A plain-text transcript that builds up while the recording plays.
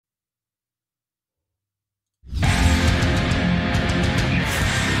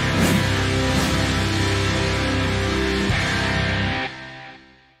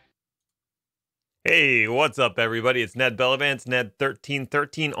Hey, what's up, everybody? It's Ned Bellavance,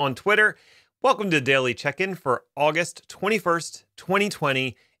 Ned1313 on Twitter. Welcome to Daily Check-In for August 21st,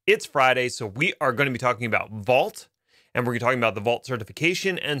 2020. It's Friday, so we are going to be talking about Vault, and we're going to be talking about the Vault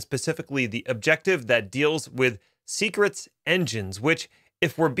certification, and specifically the objective that deals with secrets engines, which,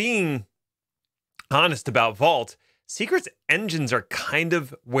 if we're being honest about Vault, secrets engines are kind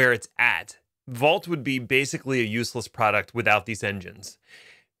of where it's at. Vault would be basically a useless product without these engines,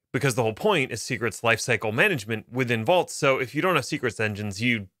 because the whole point is secrets lifecycle management within Vault. So if you don't have secrets engines,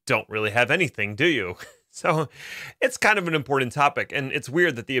 you don't really have anything, do you? So it's kind of an important topic. And it's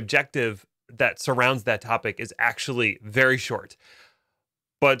weird that the objective that surrounds that topic is actually very short.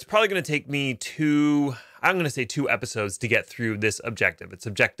 But it's probably going to take me two episodes to get through this objective. It's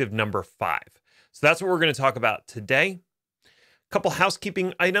objective number 5. So that's what we're going to talk about today. A couple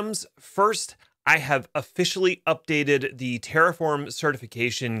housekeeping items. First, I have officially updated the Terraform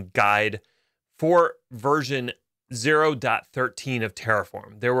certification guide for version 0.13 of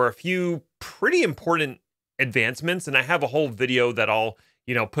Terraform. There were a few pretty important advancements, and I have a whole video that I'll,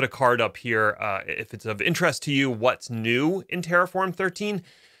 put a card up here if it's of interest to you what's new in Terraform 13.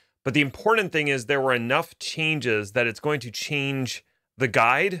 But the important thing is there were enough changes that it's going to change the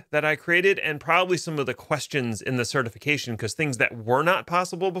guide that I created and probably some of the questions in the certification, because things that were not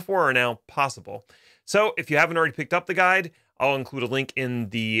possible before are now possible. So if you haven't already picked up the guide, I'll include a link in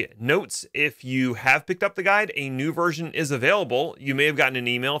the notes. If you have picked up the guide, a new version is available. You may have gotten an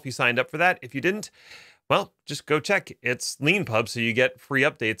email if you signed up for that. If you didn't, well, just go check. It's LeanPub, so you get free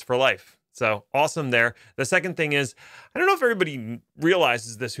updates for life. So awesome there. The second thing is, I don't know if everybody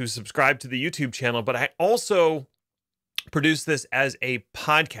realizes this who's subscribed to the YouTube channel, but I also produce this as a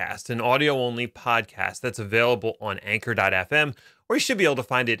podcast, an audio-only podcast that's available on anchor.fm, or you should be able to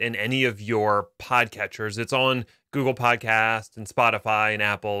find it in any of your podcatchers. It's on Google Podcast and Spotify and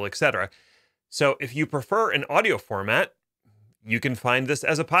Apple, etc. So if you prefer an audio format, you can find this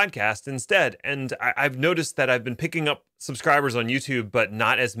as a podcast instead. And I've noticed that I've been picking up subscribers on YouTube, but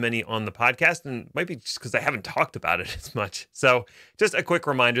not as many on the podcast. And it might be just because I haven't talked about it as much. So just a quick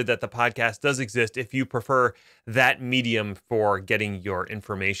reminder that the podcast does exist if you prefer that medium for getting your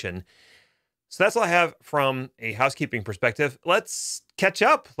information. So that's all I have from a housekeeping perspective. Let's catch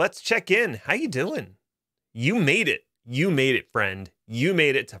up. Let's check in. How you doing? You made it. You made it, friend. You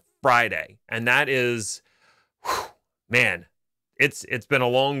made it to Friday. And that is, man, it's been a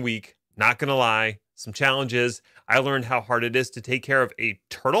long week. Not going to lie. Some challenges. I learned how hard it is to take care of a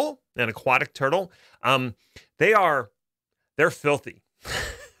turtle, an aquatic turtle. They're filthy.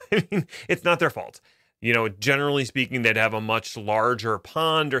 I mean, it's not their fault. Generally speaking, they'd have a much larger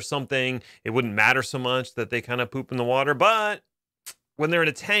pond or something. It wouldn't matter so much that they kind of poop in the water. But when they're in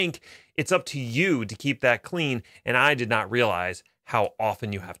a tank, it's up to you to keep that clean. And I did not realize how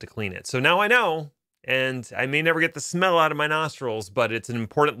often you have to clean it. So now I know. And I may never get the smell out of my nostrils, but it's an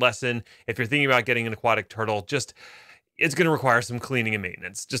important lesson. If you're thinking about getting an aquatic turtle, it's going to require some cleaning and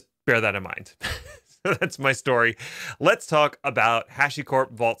maintenance. Just bear that in mind. So that's my story. Let's talk about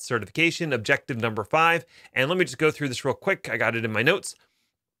HashiCorp Vault certification, objective number 5. And let me just go through this real quick. I got it in my notes.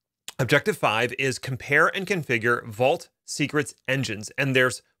 Objective 5 is compare and configure Vault secrets engines. And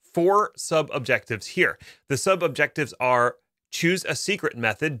there's 4 sub-objectives here. The sub-objectives are choose a secret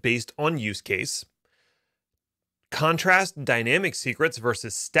method based on use case, contrast dynamic secrets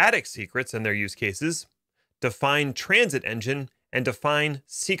versus static secrets and their use cases, define transit engine, and define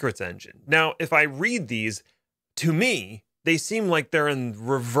secrets engine. Now, if I read these, to me, they seem like they're in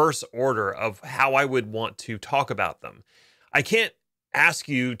reverse order of how I would want to talk about them. I can't ask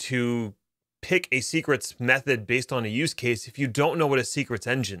you to pick a secrets method based on a use case if you don't know what a secrets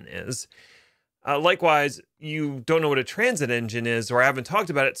engine is. Likewise, you don't know what a transit engine is, or I haven't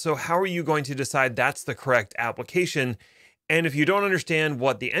talked about it, so how are you going to decide that's the correct application? And if you don't understand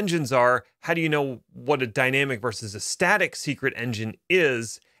what the engines are, how do you know what a dynamic versus a static secret engine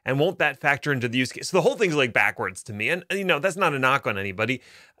is? And won't that factor into the use case? So the whole thing's like backwards to me. And that's not a knock on anybody.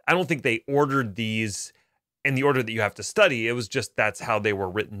 I don't think they ordered these in the order that you have to study. It was just that's how they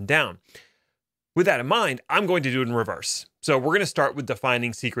were written down. With that in mind, I'm going to do it in reverse. So we're going to start with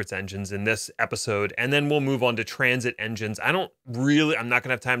defining secrets engines in this episode, and then we'll move on to transit engines. I'm not going to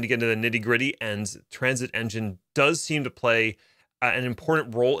have time to get into the nitty gritty, and transit engine does seem to play an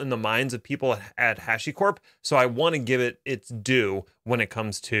important role in the minds of people at HashiCorp. So I want to give it its due when it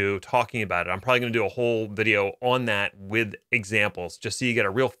comes to talking about it. I'm probably going to do a whole video on that with examples, just so you get a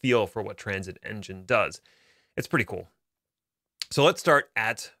real feel for what transit engine does. It's pretty cool. So let's start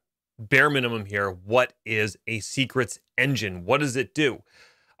at bare minimum here. What is a secrets engine? What does it do?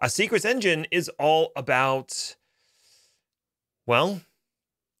 A secrets engine is all about, well,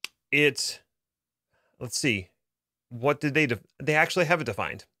 it let's see. What did they actually have it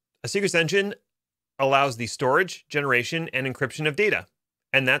defined. A secrets engine allows the storage, generation, and encryption of data.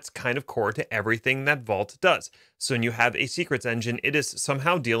 And that's kind of core to everything that Vault does. So when you have a secrets engine, it is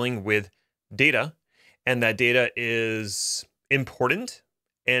somehow dealing with data, and that data is important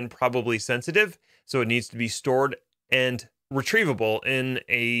and probably sensitive. So it needs to be stored and retrievable in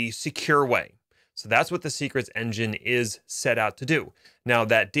a secure way. So that's what the secrets engine is set out to do. Now,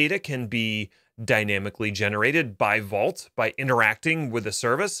 that data can be dynamically generated by Vault by interacting with the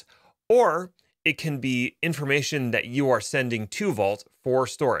service, or it can be information that you are sending to Vault for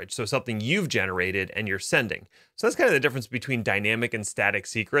storage. So something you've generated and you're sending. So that's kind of the difference between dynamic and static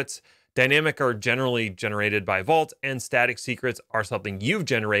secrets. Dynamic are generally generated by Vault, and static secrets are something you've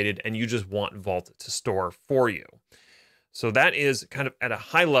generated and you just want Vault to store for you. So that is kind of at a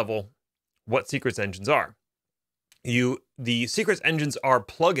high level what secrets engines are. The secrets engines are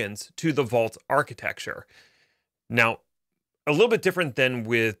plugins to the Vault architecture. Now, a little bit different than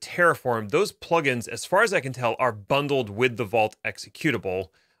with Terraform, those plugins, as far as I can tell, are bundled with the Vault executable,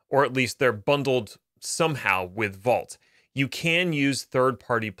 or at least they're bundled somehow with Vault. You can use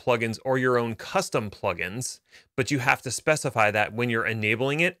third-party plugins or your own custom plugins, but you have to specify that when you're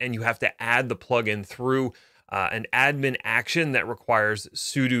enabling it, and you have to add the plugin through an admin action that requires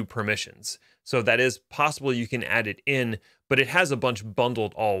sudo permissions. So that is possible you can add it in, but it has a bunch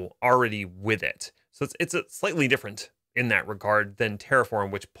bundled already with it. So it's a slightly different in that regard than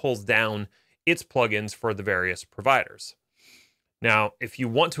Terraform, which pulls down its plugins for the various providers. Now, if you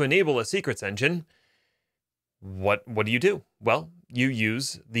want to enable a secrets engine, what do you do? Well, you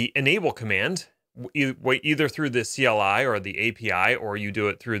use the enable command, either through the CLI or the API, or you do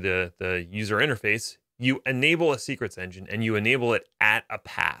it through the user interface. You enable a secrets engine, and you enable it at a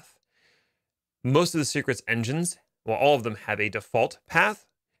path. Most of the secrets engines, well, all of them have a default path,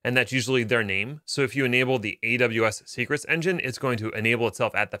 and that's usually their name. So if you enable the AWS secrets engine, it's going to enable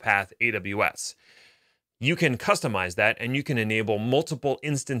itself at the path AWS. You can customize that, and you can enable multiple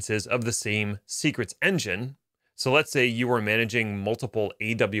instances of the same secrets engine. So let's say you were managing multiple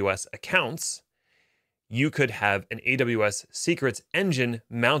AWS accounts. You could have an AWS secrets engine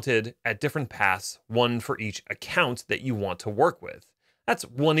mounted at different paths, one for each account that you want to work with. That's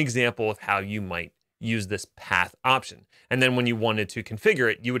one example of how you might use this path option. And then when you wanted to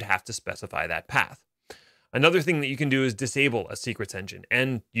configure it, you would have to specify that path. Another thing that you can do is disable a secrets engine.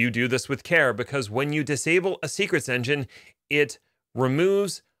 And you do this with care, because when you disable a secrets engine, it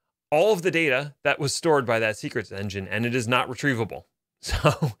removes all of the data that was stored by that secrets engine, and it is not retrievable.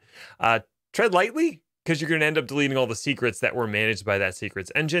 So tread lightly, because you're going to end up deleting all the secrets that were managed by that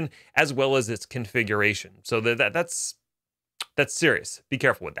secrets engine, as well as its configuration. So that's serious. Be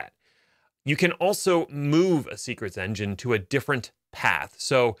careful with that. You can also move a secrets engine to a different path.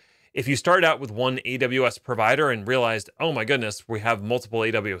 So if you start out with one AWS provider and realized, oh my goodness, we have multiple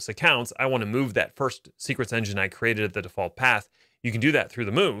AWS accounts, I want to move that first secrets engine I created at the default path, you can do that through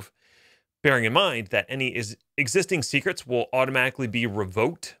the move, bearing in mind that any existing secrets will automatically be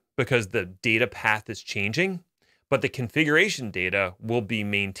revoked because the data path is changing, but the configuration data will be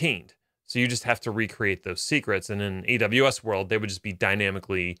maintained. So you just have to recreate those secrets. And in an AWS world, they would just be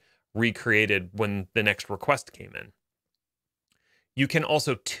dynamically recreated when the next request came in. You can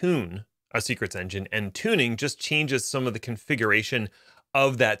also tune a secrets engine, and tuning just changes some of the configuration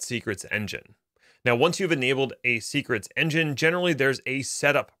of that secrets engine. Now, once you've enabled a secrets engine, generally there's a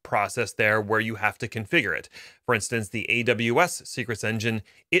setup process there where you have to configure it. For instance, the AWS secrets engine,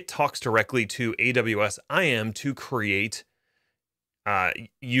 it talks directly to AWS IAM to create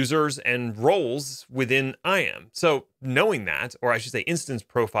users and roles within IAM. So knowing that, or I should say instance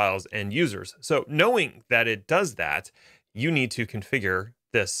profiles and users. So knowing that it does that, you need to configure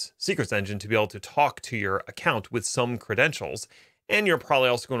this secrets engine to be able to talk to your account with some credentials. And you're probably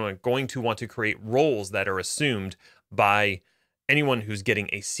also going to want to create roles that are assumed by anyone who's getting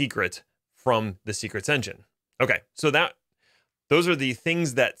a secret from the secrets engine. Okay, so those are the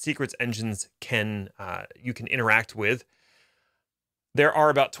things that secrets engines you can interact with. There are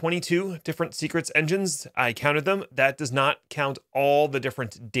about 22 different secrets engines. I counted them. That does not count all the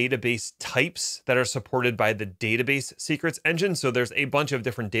different database types that are supported by the database secrets engine. So there's a bunch of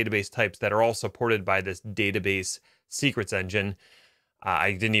different database types that are all supported by this database secrets engine.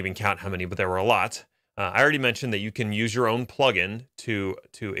 I didn't even count how many, but there were a lot. I already mentioned that you can use your own plugin to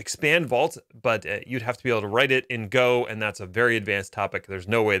expand Vault, but you'd have to be able to write it in Go, and that's a very advanced topic. There's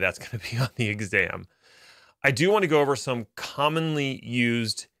no way that's going to be on the exam. I do want to go over some commonly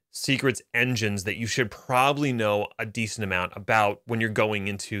used secrets engines that you should probably know a decent amount about when you're going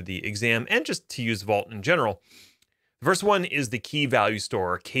into the exam and just to use Vault in general. The first one is the key value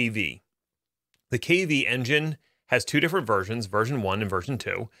store, KV. The KV engine has two different versions, version 1 and version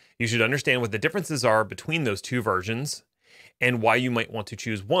 2. You should understand what the differences are between those two versions and why you might want to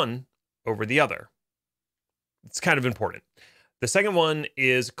choose one over the other. It's kind of important. The second one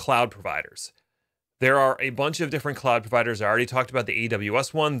is cloud providers. There are a bunch of different cloud providers. I already talked about the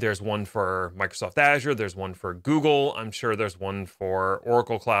AWS one. There's one for Microsoft Azure. There's one for Google. I'm sure there's one for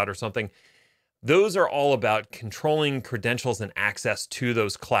Oracle Cloud or something. Those are all about controlling credentials and access to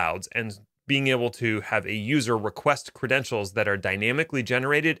those clouds and being able to have a user request credentials that are dynamically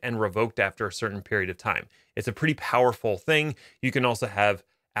generated and revoked after a certain period of time. It's a pretty powerful thing. You can also have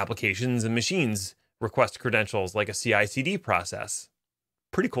applications and machines request credentials like a CI/CD process.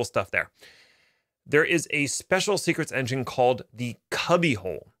 Pretty cool stuff there. There is a special secrets engine called the Cubby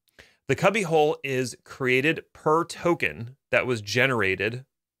Hole. The Cubby Hole is created per token that was generated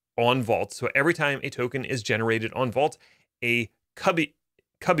on Vault. So every time a token is generated on Vault, a Cubby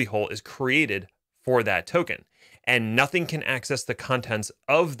Hole is created for that token. And nothing can access the contents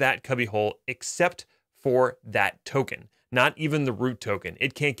of that Cubby Hole except for that token. Not even the root token.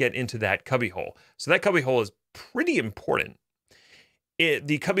 It can't get into that Cubby Hole. So that Cubby Hole is pretty important.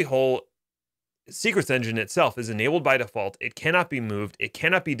 The Cubby Hole secrets engine itself is enabled by default. It cannot be moved. It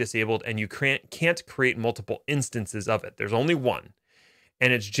cannot be disabled. And you can't create multiple instances of it. There's only one.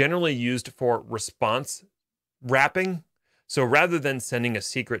 And it's generally used for response wrapping. So rather than sending a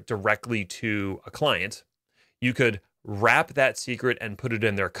secret directly to a client, you could wrap that secret and put it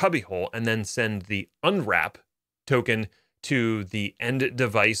in their Cubby Hole and then send the unwrap token to the end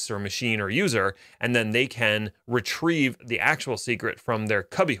device or machine or user, and then they can retrieve the actual secret from their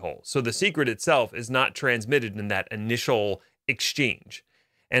Cubby Hole. So the secret itself is not transmitted in that initial exchange.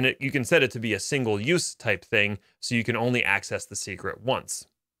 And you can set it to be a single use type thing, so you can only access the secret once.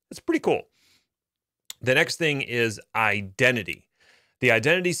 It's pretty cool. The next thing is identity. The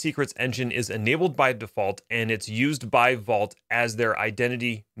identity secrets engine is enabled by default, and it's used by Vault as their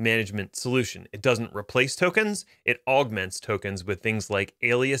identity management solution. It doesn't replace tokens, it augments tokens with things like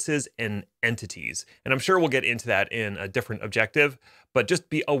aliases and entities. And I'm sure we'll get into that in a different objective, but just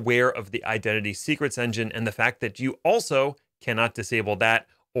be aware of the identity secrets engine and the fact that you also cannot disable that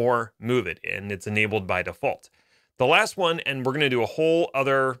or move it, and it's enabled by default. The last one, and we're going to do a whole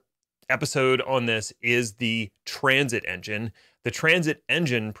other episode on this, is the transit engine. The transit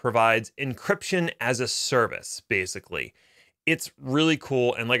engine provides encryption as a service, basically. It's really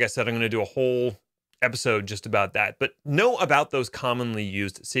cool. And like I said, I'm going to do a whole episode just about that. But know about those commonly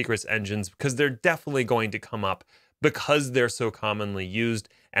used secrets engines, because they're definitely going to come up because they're so commonly used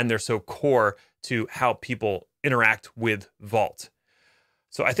and they're so core to how people interact with Vault.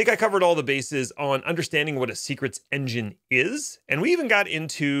 So I think I covered all the bases on understanding what a secrets engine is. And we even got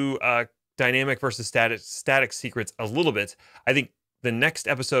into dynamic versus static secrets a little bit. I think the next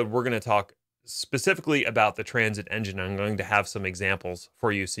episode, we're going to talk specifically about the transit engine. I'm going to have some examples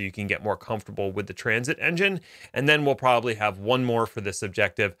for you so you can get more comfortable with the transit engine. And then we'll probably have one more for this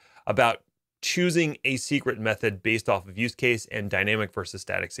objective about choosing a secret method based off of use case and dynamic versus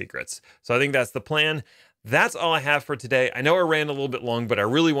static secrets. So I think that's the plan. That's all I have for today. I know I ran a little bit long, but I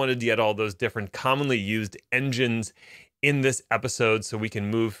really wanted to get all those different commonly used engines in this episode so we can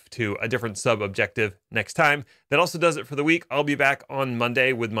move to a different sub-objective next time. That also does it for the week. I'll be back on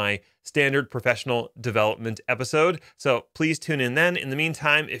Monday with my standard professional development episode. So please tune in then. In the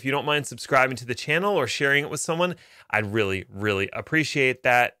meantime, if you don't mind subscribing to the channel or sharing it with someone, I'd really, really appreciate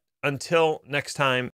that. Until next time,